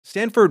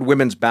Stanford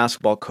women's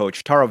basketball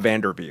coach Tara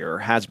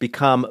VanDerveer has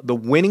become the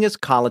winningest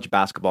college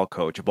basketball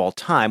coach of all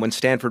time when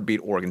Stanford beat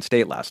Oregon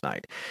State last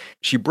night.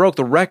 She broke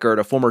the record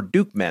of former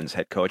Duke men's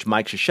head coach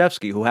Mike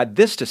Krzyzewski, who had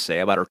this to say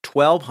about her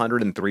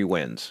 1,203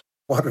 wins.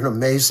 What an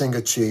amazing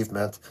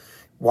achievement.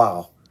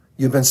 Wow.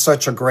 You've been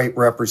such a great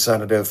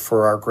representative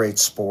for our great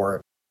sport.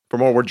 For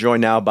more, we're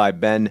joined now by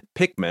Ben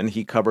Pickman.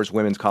 He covers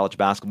women's college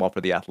basketball for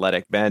The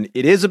Athletic. Ben,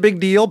 it is a big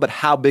deal, but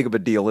how big of a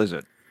deal is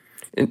it?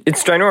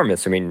 It's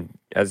ginormous. I mean,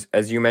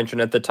 as you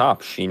mentioned at the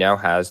top, she now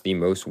has the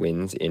most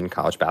wins in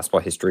college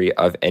basketball history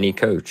of any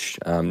coach.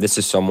 This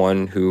is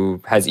someone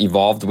who has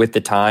evolved with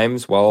the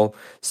times while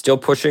still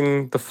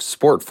pushing the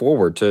sport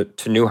forward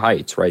to new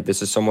heights, right?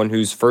 This is someone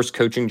whose first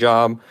coaching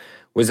job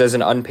was as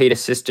an unpaid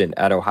assistant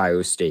at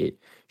Ohio State.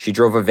 She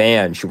drove a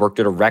van. She worked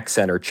at a rec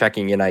center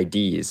checking in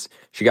IDs.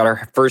 She got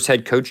her first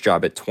head coach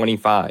job at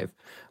 25.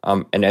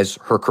 And as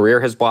her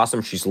career has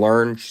blossomed, she's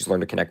learned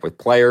to connect with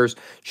players.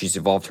 She's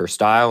evolved her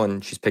style,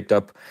 and she's picked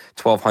up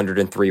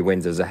 1,203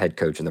 wins as a head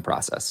coach in the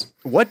process.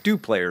 What do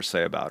players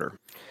say about her?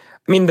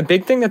 I mean, the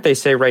big thing that they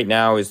say right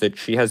now is that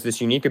she has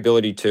this unique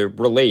ability to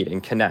relate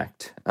and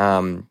connect.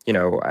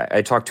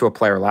 I talked to a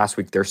player last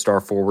week, their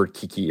star forward,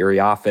 Kiki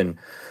Iriafen,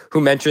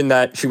 who mentioned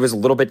that she was a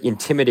little bit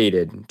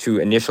intimidated to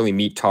initially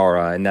meet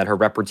Tara and that her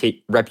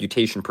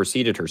reputation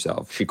preceded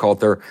herself. She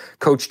called her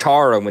Coach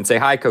Tara and would say,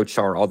 "Hi, Coach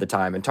Tara," all the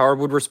time. And Tara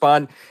would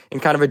respond in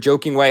kind of a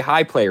joking way,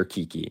 "Hi, player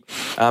Kiki."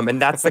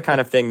 And that's the kind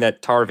of thing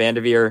that Tara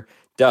VanDerveer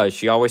does.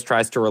 She always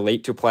tries to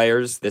relate to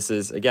players. This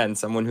is, again,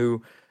 someone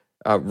who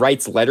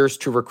writes letters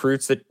to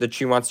recruits that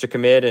she wants to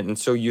commit and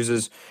so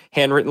uses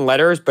handwritten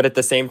letters, but at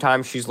the same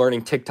time, she's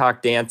learning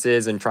TikTok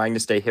dances and trying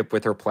to stay hip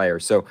with her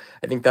players. So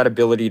I think that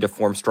ability to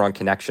form strong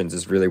connections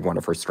is really one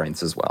of her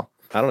strengths as well.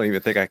 I don't even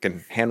think I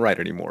can handwrite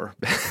anymore.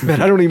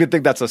 I don't even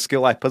think that's a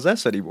skill I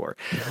possess anymore.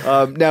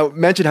 Now,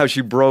 mention how she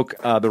broke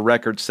the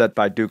record set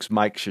by Duke's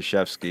Mike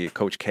Krzyzewski,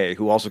 Coach K,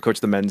 who also coached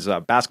the men's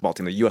basketball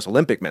team, the U.S.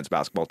 Olympic men's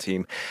basketball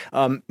team.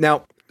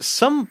 Now,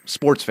 some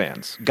sports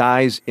fans,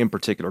 guys in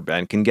particular,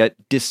 Ben, can get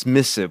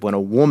dismissive when a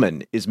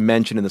woman is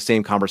mentioned in the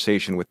same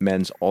conversation with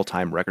men's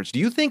all-time records. Do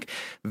you think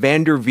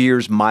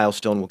VanDerveer's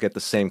milestone will get the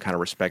same kind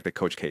of respect that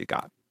Coach K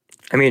got?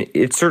 I mean,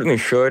 it certainly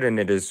should, and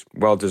it is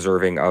well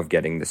deserving of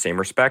getting the same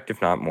respect, if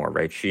not more,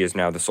 right? She is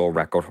now the sole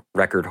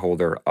record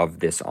holder of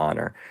this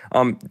honor.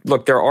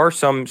 Look, there are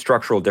some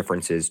structural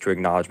differences to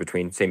acknowledge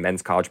between, say,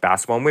 men's college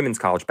basketball and women's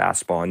college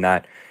basketball, and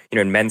that,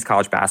 in men's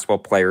college basketball,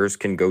 players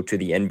can go to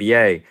the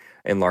NBA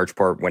in large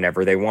part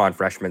whenever they want,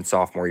 freshman,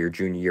 sophomore year,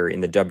 junior year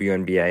in the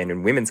WNBA. And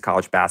in women's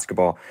college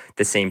basketball,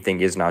 the same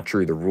thing is not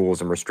true. The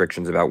rules and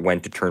restrictions about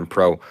when to turn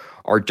pro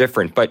are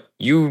different. But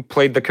you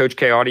played the Coach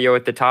K audio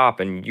at the top,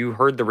 and you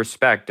heard the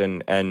respect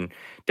and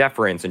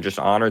deference and just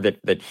honor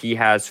that he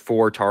has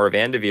for Tara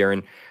VanDerveer.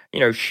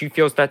 And, she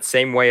feels that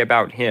same way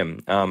about him.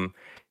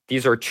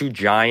 These are two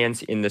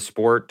giants in the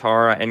sport,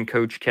 Tara and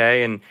Coach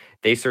K, and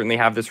they certainly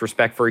have this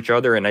respect for each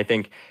other. And I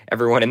think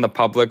everyone in the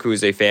public who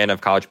is a fan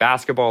of college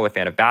basketball, a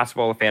fan of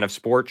basketball, a fan of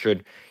sport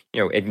should,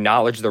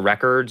 acknowledge the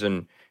records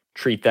and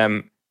treat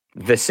them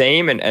the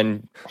same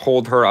and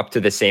hold her up to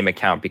the same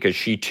account, because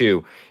she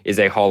too is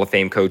a Hall of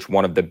Fame coach,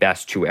 one of the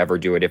best to ever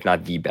do it, if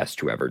not the best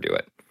to ever do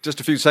it. Just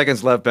a few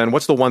seconds left, Ben.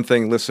 What's the one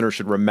thing listeners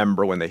should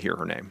remember when they hear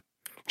her name?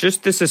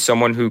 Just this is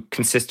someone who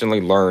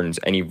consistently learns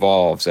and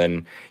evolves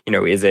and,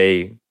 is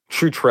a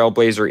true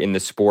trailblazer in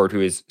the sport who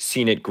has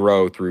seen it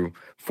grow through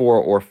 4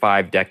 or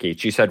 5 decades.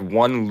 She's had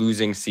one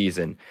losing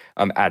season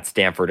at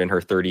Stanford in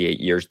her 38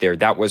 years there.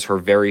 That was her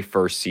very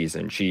first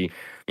season. She,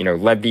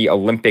 led the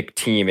Olympic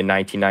team in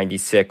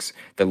 1996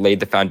 that laid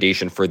the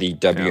foundation for the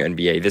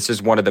WNBA. This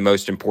is one of the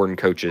most important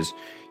coaches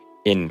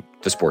in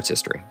the sports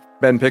history.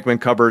 Ben Pickman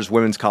covers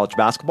women's college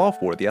basketball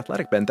for The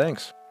Athletic. Ben,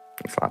 thanks.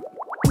 Thanks a lot.